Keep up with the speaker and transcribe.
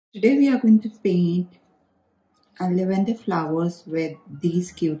Today we are going to paint lavender flowers with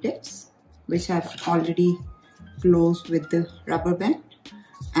these Q-tips, which I've already closed with the rubber band,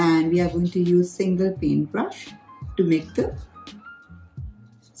 and we are going to use single paintbrush to make the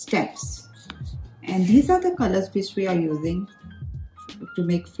steps. And these are the colors which we are using to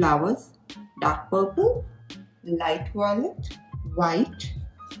make flowers: dark purple, light violet, white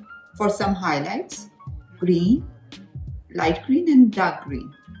for some highlights, green, light green and dark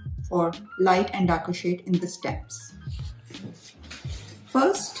green for light and darker shade in the steps.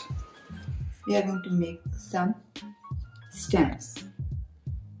 First, we are going to make some stems.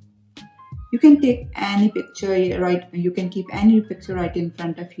 You can take any picture, you can keep any picture right in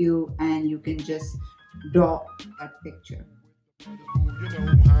front of you and you can just draw that picture.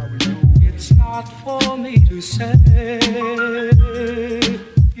 It's not for me to say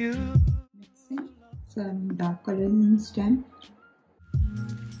you. Mixing some dark color in the stem.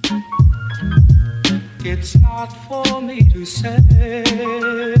 It's not for me to say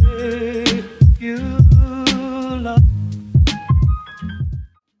you love.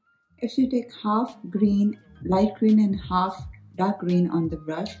 If you take half green, light green and half dark green on the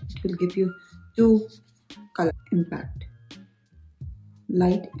brush, it will give you two color impact,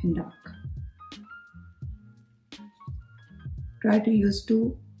 light and dark. Try to use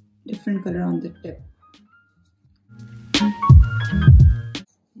two different color on the tip.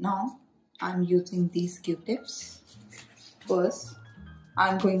 Now I'm using these Q-tips. First,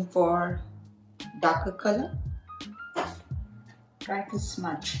 I'm going for darker color. Try to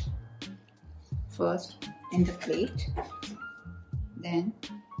smudge first in the plate, then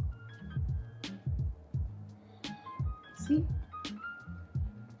see,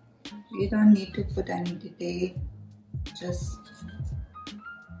 you don't need to put any detail, just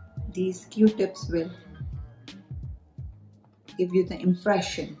these Q-tips will give you the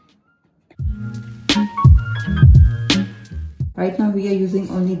impression. Right now we are using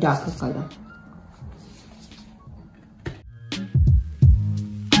only darker color.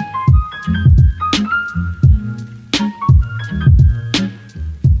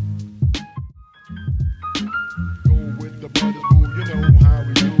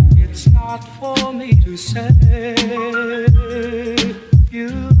 It's not for me to say you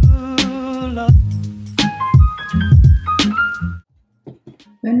love.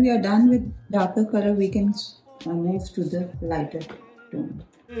 When we are done with darker color, we can move to the lighter tone.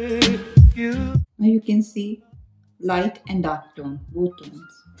 Now you can see light and dark tone, both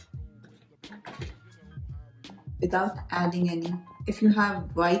tones, without adding any. If you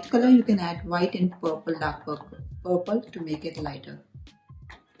have white color, you can add white and purple, dark purple to make it lighter.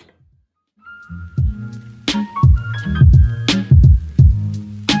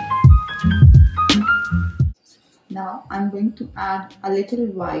 Now I'm going to add a little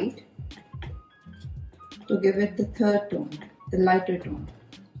white to give it the third tone, the lighter tone.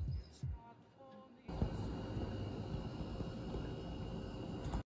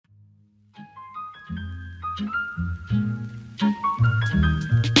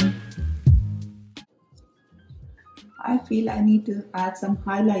 I feel I need to add some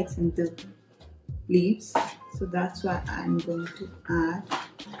highlights in the leaves, so that's why I'm going to add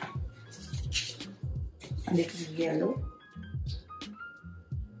a little yellow.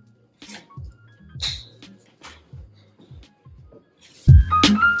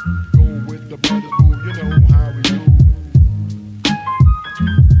 Go with the brothers, boo, you know how we do.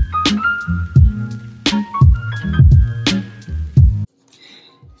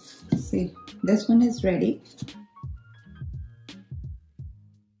 See, this one is ready.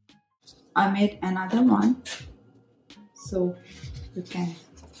 I made another one, so you can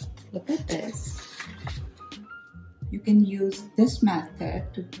look at this. You can use this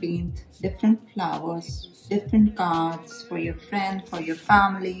method to paint different flowers, different cards for your friend, for your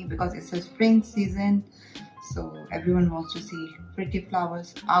family, because it's a spring season, so everyone wants to see pretty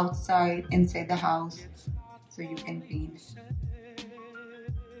flowers outside, inside the house. So you can paint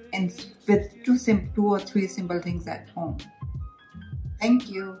and with two or three simple things at home. Thank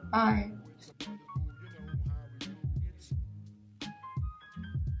you. Bye.